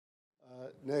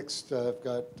Next, I've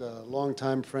got a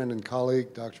longtime friend and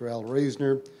colleague, Dr. Al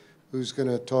Raizner, who's going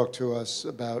to talk to us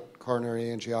about coronary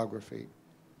angiography.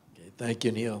 Okay, thank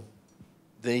you, Neil.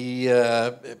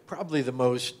 Probably the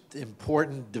most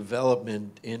important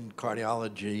development in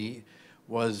cardiology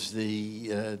was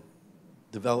the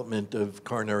development of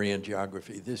coronary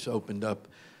angiography. This opened up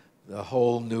the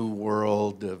whole new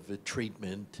world of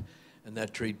treatment, and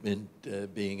that treatment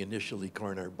being initially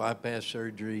coronary bypass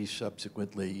surgery,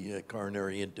 subsequently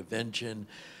coronary intervention,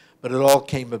 but it all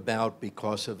came about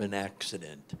because of an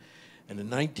accident. And in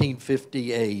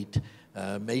 1958,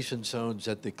 Mason Sones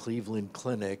at the Cleveland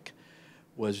Clinic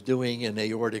was doing an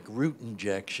aortic root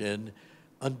injection.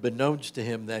 Unbeknownst to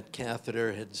him, that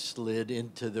catheter had slid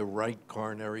into the right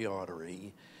coronary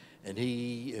artery, and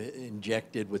he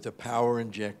injected with a power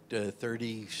injector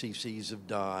 30 cc's of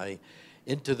dye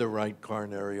into the right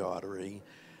coronary artery.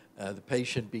 The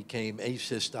patient became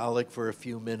asystolic for a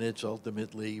few minutes,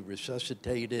 ultimately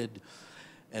resuscitated,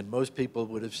 and most people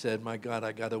would have said, my God,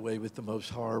 I got away with the most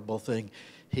horrible thing.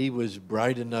 He was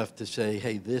bright enough to say,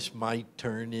 hey, this might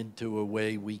turn into a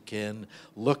way we can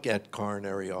look at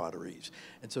coronary arteries.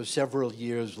 And so several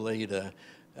years later,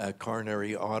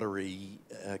 coronary angiography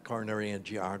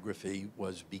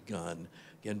was begun,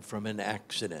 again, from an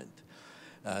accident.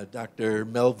 Dr.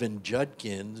 Melvin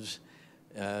Judkins,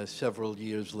 several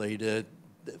years later,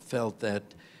 felt that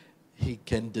he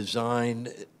can design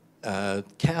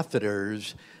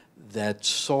catheters that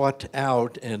sought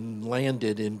out and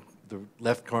landed in the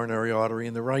left coronary artery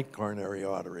and the right coronary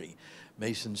artery.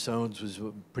 Mason Sones was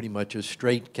pretty much a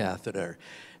straight catheter.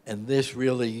 And this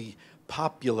really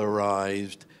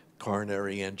popularized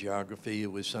coronary angiography.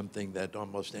 It was something that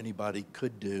almost anybody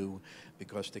could do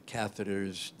because the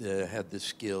catheters had the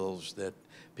skills that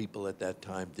people at that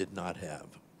time did not have.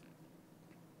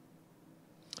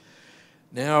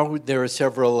 Now there are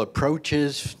several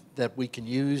approaches that we can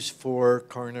use for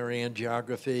coronary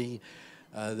angiography.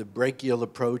 The brachial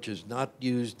approach is not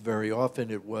used very often.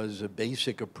 It was a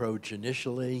basic approach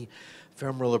initially.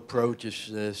 Femoral approach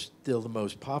is still the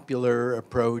most popular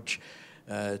approach.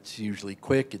 It's usually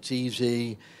quick, it's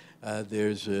easy.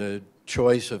 There's a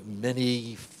choice of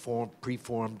many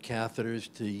preformed catheters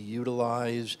to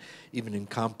utilize, even in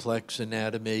complex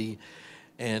anatomy.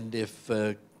 And if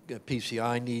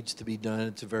PCI needs to be done,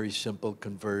 it's a very simple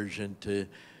conversion to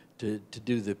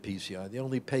do the PCI. The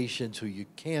only patients who you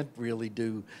can't really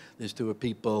do this to are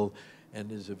people, and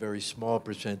there's a very small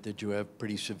percentage who have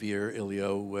pretty severe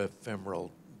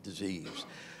iliofemoral disease.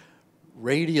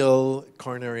 Radial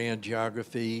coronary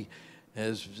angiography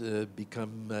has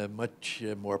become much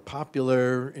more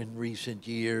popular in recent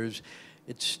years.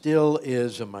 It still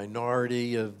is a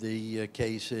minority of the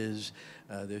cases.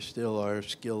 There still are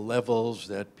skill levels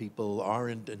that people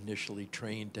aren't initially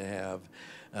trained to have,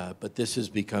 but this is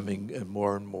becoming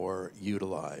more and more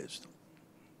utilized.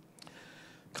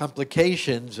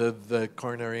 Complications of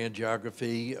coronary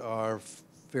angiography are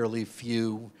fairly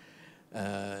few,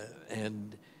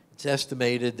 and it's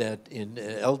estimated that in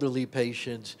elderly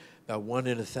patients, about 1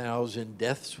 in 1,000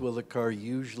 deaths will occur,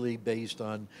 usually based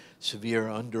on severe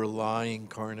underlying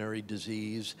coronary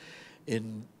disease.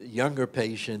 In younger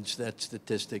patients, that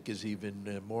statistic is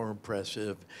even more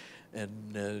impressive,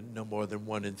 and no more than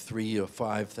 1 in 3 or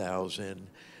 5,000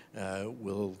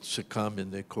 will succumb in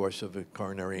the course of a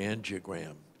coronary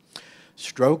angiogram.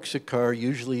 Strokes occur.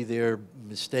 Usually they're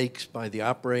mistakes by the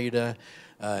operator,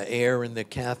 air in the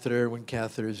catheter when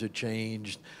catheters are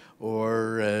changed,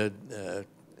 or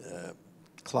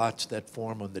clots that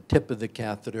form on the tip of the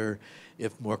catheter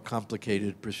if more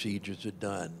complicated procedures are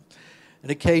done.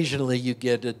 And occasionally you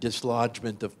get a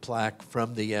dislodgement of plaque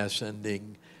from the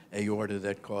ascending aorta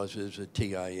that causes a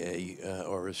TIA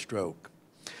or a stroke.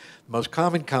 The most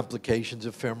common complications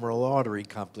are femoral artery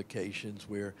complications,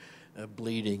 where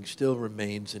bleeding still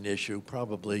remains an issue,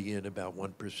 probably in about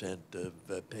 1%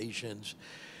 of patients.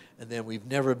 And then we've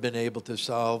never been able to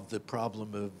solve the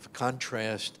problem of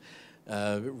contrast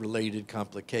related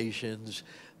complications.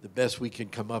 The best we can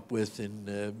come up with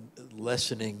in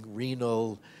lessening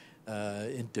renal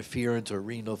interference or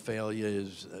renal failure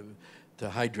is to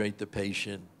hydrate the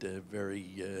patient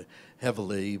very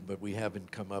heavily, but we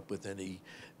haven't come up with any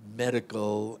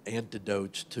medical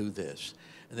antidotes to this.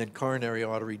 And then coronary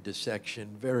artery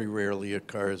dissection very rarely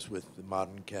occurs with the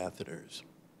modern catheters.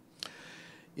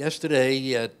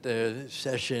 Yesterday at the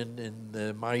session in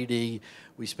the MIGHTY,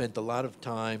 we spent a lot of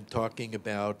time talking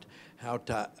about how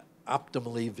to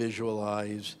optimally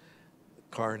visualize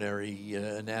coronary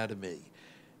anatomy.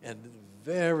 And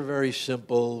very, very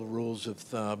simple rules of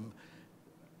thumb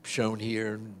shown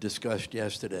here and discussed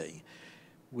yesterday.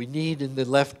 We need in the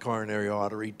left coronary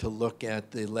artery to look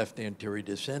at the left anterior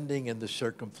descending and the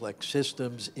circumflex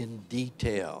systems in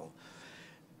detail.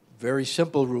 Very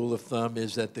simple rule of thumb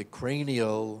is that the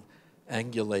cranial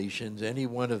angulations, any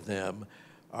one of them,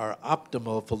 are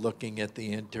optimal for looking at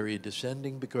the anterior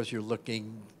descending because you're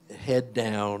looking head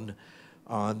down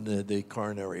on the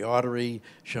coronary artery,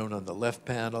 shown on the left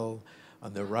panel.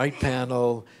 On the right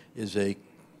panel is a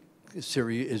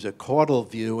caudal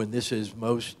view, and this is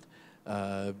most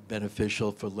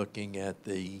beneficial for looking at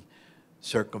the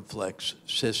circumflex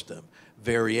system.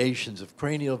 Variations of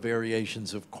cranial,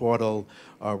 variations of caudal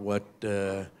are what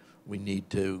we need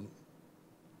to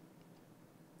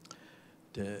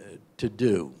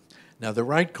do. Now, the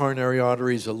right coronary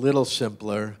artery is a little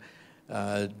simpler.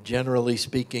 Generally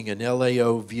speaking, an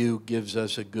LAO view gives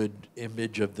us a good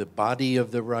image of the body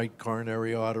of the right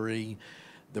coronary artery.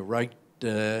 The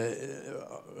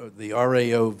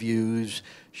RAO views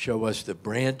show us the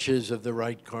branches of the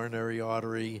right coronary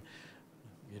artery.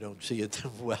 You don't see it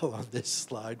well on this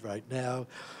slide right now,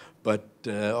 but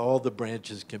all the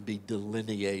branches can be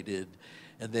delineated,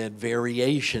 and then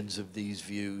variations of these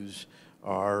views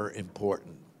are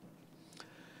important.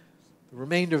 The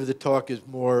remainder of the talk is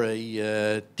more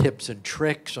tips and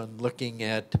tricks on looking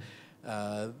at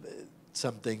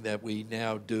something that we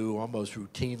now do almost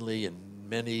routinely in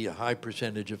a high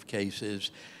percentage of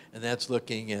cases, and that's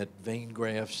looking at vein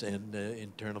grafts and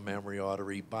internal mammary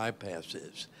artery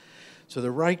bypasses. So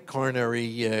the right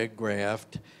coronary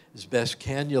graft is best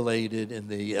cannulated in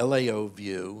the LAO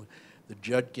view. The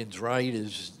Judkins right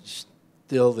is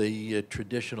still the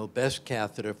traditional best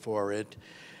catheter for it.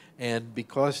 And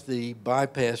because the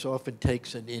bypass often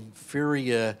takes an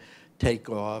inferior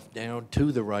takeoff down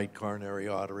to the right coronary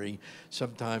artery,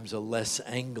 sometimes a less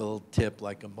angled tip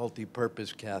like a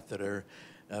multi-purpose catheter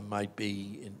might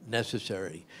be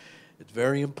necessary. It's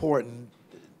very important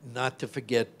not to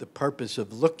forget the purpose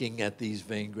of looking at these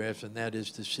vein grafts, and that is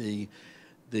to see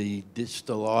the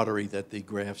distal artery that the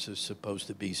grafts are supposed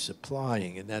to be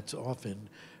supplying, and that's often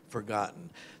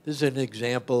forgotten. This is an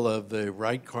example of the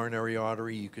right coronary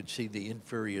artery. You can see the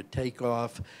inferior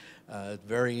takeoff.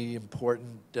 Very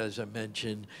important, as I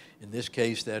mentioned, in this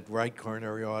case, that right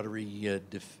coronary artery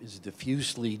is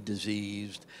diffusely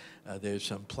diseased. There's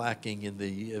some plaquing in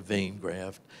the vein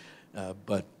graft.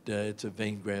 But it's a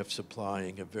vein graft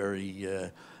supplying a very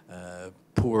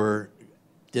poor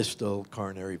distal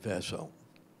coronary vessel.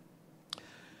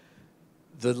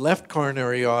 The left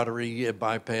coronary artery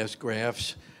bypass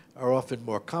grafts are often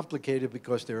more complicated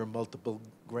because there are multiple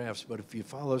grafts, but if you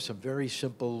follow some very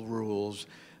simple rules,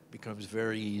 it becomes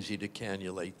very easy to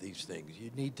cannulate these things.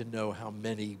 You need to know how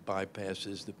many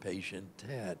bypasses the patient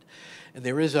had. And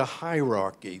there is a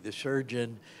hierarchy. The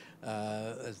surgeon,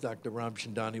 as Dr.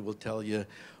 Ramchandani will tell you,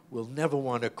 will never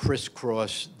want to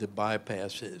crisscross the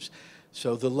bypasses.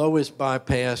 So the lowest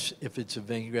bypass, if it's a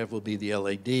vein graft, will be the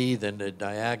LAD, then the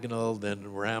diagonal,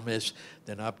 then ramus,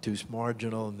 then obtuse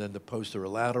marginal, and then the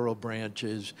posterolateral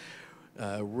branches.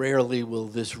 Rarely will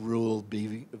this rule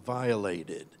be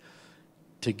violated.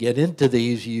 To get into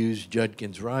these, use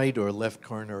Judkins right or left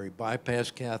coronary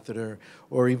bypass catheter,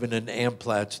 or even an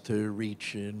Amplatz to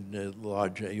reach in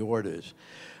large aortas.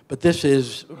 But this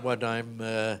is what I'm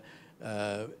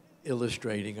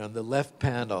illustrating. On the left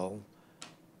panel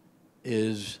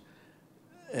is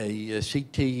a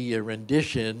CT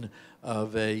rendition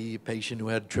of a patient who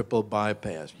had triple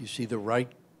bypass. You see the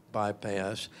right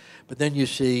bypass, but then you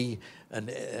see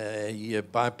a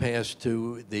bypass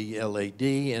to the LAD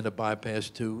and a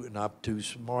bypass to an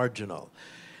obtuse marginal.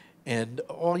 And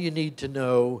all you need to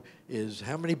know is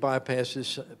how many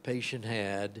bypasses a patient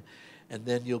had, and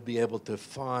then you'll be able to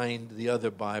find the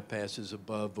other bypasses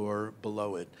above or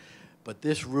below it. But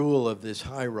this rule of this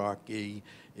hierarchy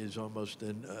is almost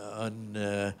an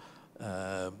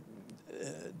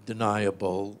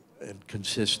undeniable and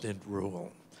consistent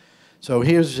rule. So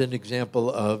here's an example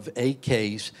of a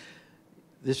case.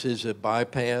 This is a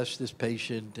bypass. This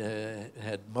patient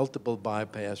had multiple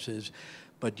bypasses,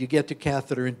 but you get the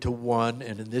catheter into one,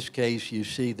 and in this case, you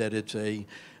see that it's a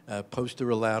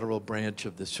posterolateral branch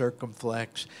of the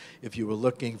circumflex. If you were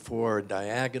looking for a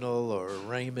diagonal or a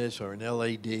ramus or an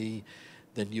LAD,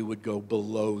 then you would go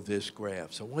below this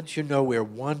graft. So once you know where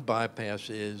one bypass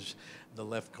is in the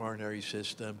left coronary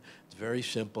system, it's very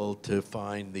simple to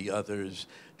find the others.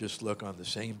 Just look on the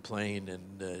same plane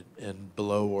and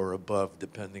below or above,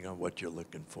 depending on what you're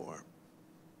looking for.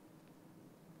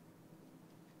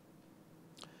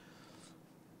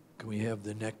 Can we have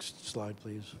the next slide,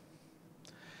 please?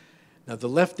 Now, the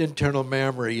left internal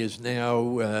mammary is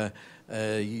now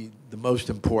the most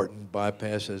important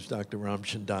bypass, as Dr.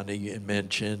 Ramchandani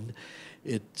mentioned.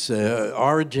 Its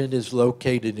origin is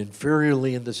located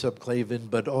inferiorly in the subclavian,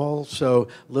 but also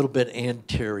a little bit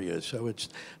anterior. So it's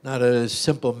not a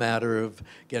simple matter of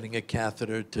getting a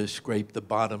catheter to scrape the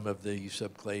bottom of the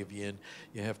subclavian.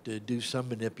 You have to do some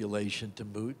manipulation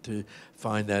to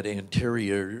find that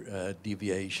anterior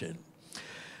deviation.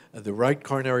 The right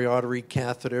coronary artery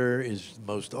catheter is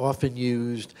most often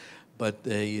used, but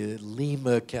the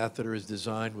Lima catheter is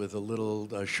designed with a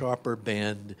little sharper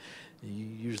bend.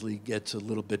 Usually gets a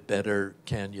little bit better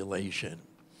cannulation.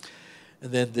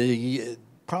 And then the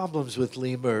problems with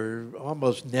Lima are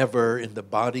almost never in the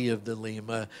body of the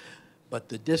Lima, but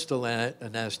the distal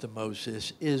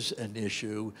anastomosis is an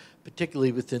issue,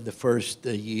 particularly within the first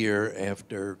year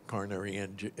after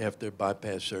after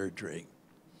bypass surgery.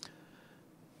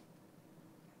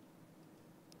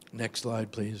 Next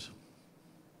slide, please.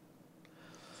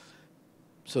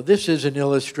 So this is an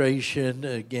illustration,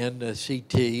 again, a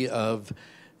CT of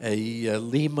a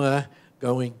Lima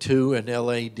going to an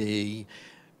LAD,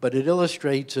 but it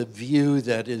illustrates a view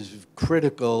that is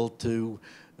critical to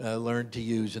learn to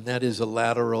use, and that is a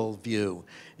lateral view.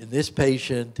 In this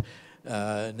patient,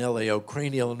 an LAO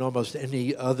cranial and almost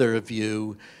any other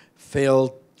view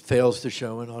fails to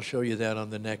show, and I'll show you that on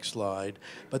the next slide.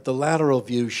 But the lateral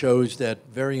view shows that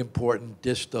very important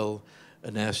distal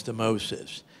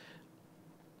anastomosis.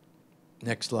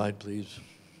 Next slide, please.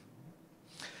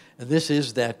 And this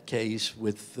is that case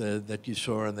with that you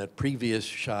saw in that previous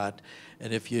shot.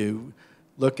 And if you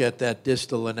look at that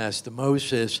distal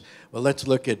anastomosis, well, let's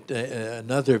look at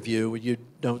another view. You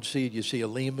don't see it. You see a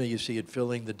Lima. You see it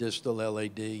filling the distal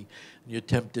LAD. And you're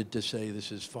tempted to say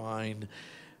this is fine.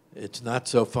 It's not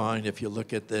so fine if you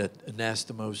look at the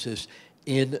anastomosis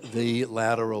in the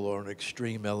lateral or an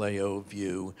extreme LAO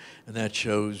view. And that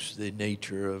shows the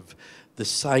nature of the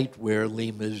site where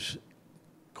Limas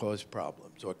cause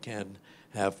problems or can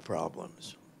have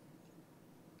problems.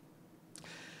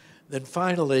 Then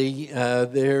finally,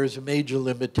 there's a major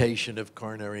limitation of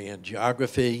coronary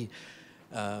angiography.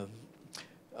 On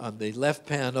the left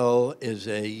panel is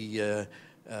a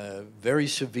very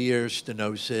severe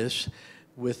stenosis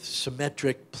with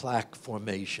symmetric plaque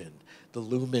formation. The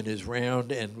lumen is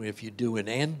round, and if you do an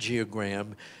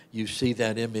angiogram, you see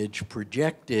that image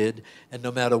projected, and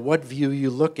no matter what view you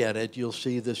look at it, you'll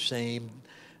see the same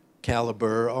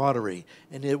caliber artery.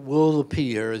 And it will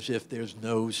appear as if there's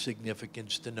no significant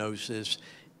stenosis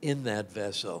in that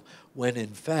vessel, when in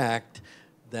fact,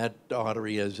 that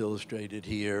artery, as illustrated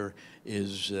here,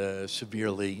 is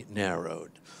severely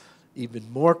narrowed. Even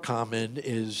more common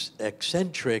is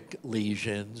eccentric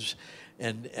lesions,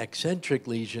 and eccentric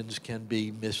lesions can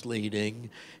be misleading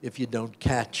if you don't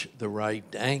catch the right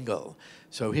angle.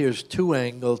 So here's two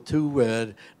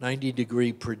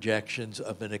 90-degree projections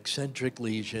of an eccentric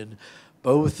lesion.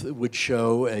 Both would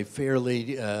show a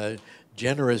fairly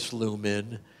generous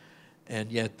lumen,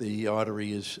 and yet the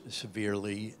artery is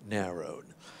severely narrowed.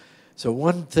 So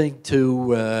one thing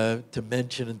to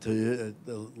mention and the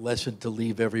lesson to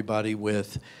leave everybody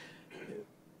with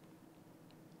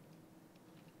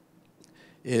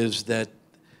is that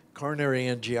coronary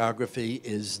angiography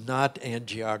is not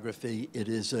angiography, it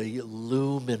is a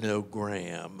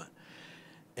luminogram.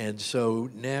 And so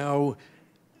now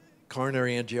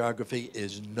coronary angiography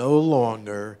is no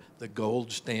longer the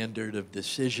gold standard of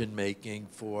decision-making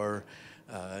for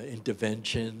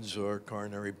interventions or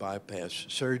coronary bypass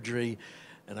surgery.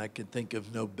 And I can think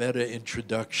of no better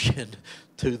introduction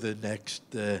to the next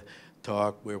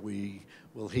talk, where we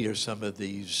will hear some of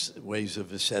these ways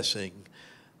of assessing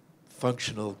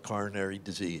functional coronary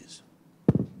disease.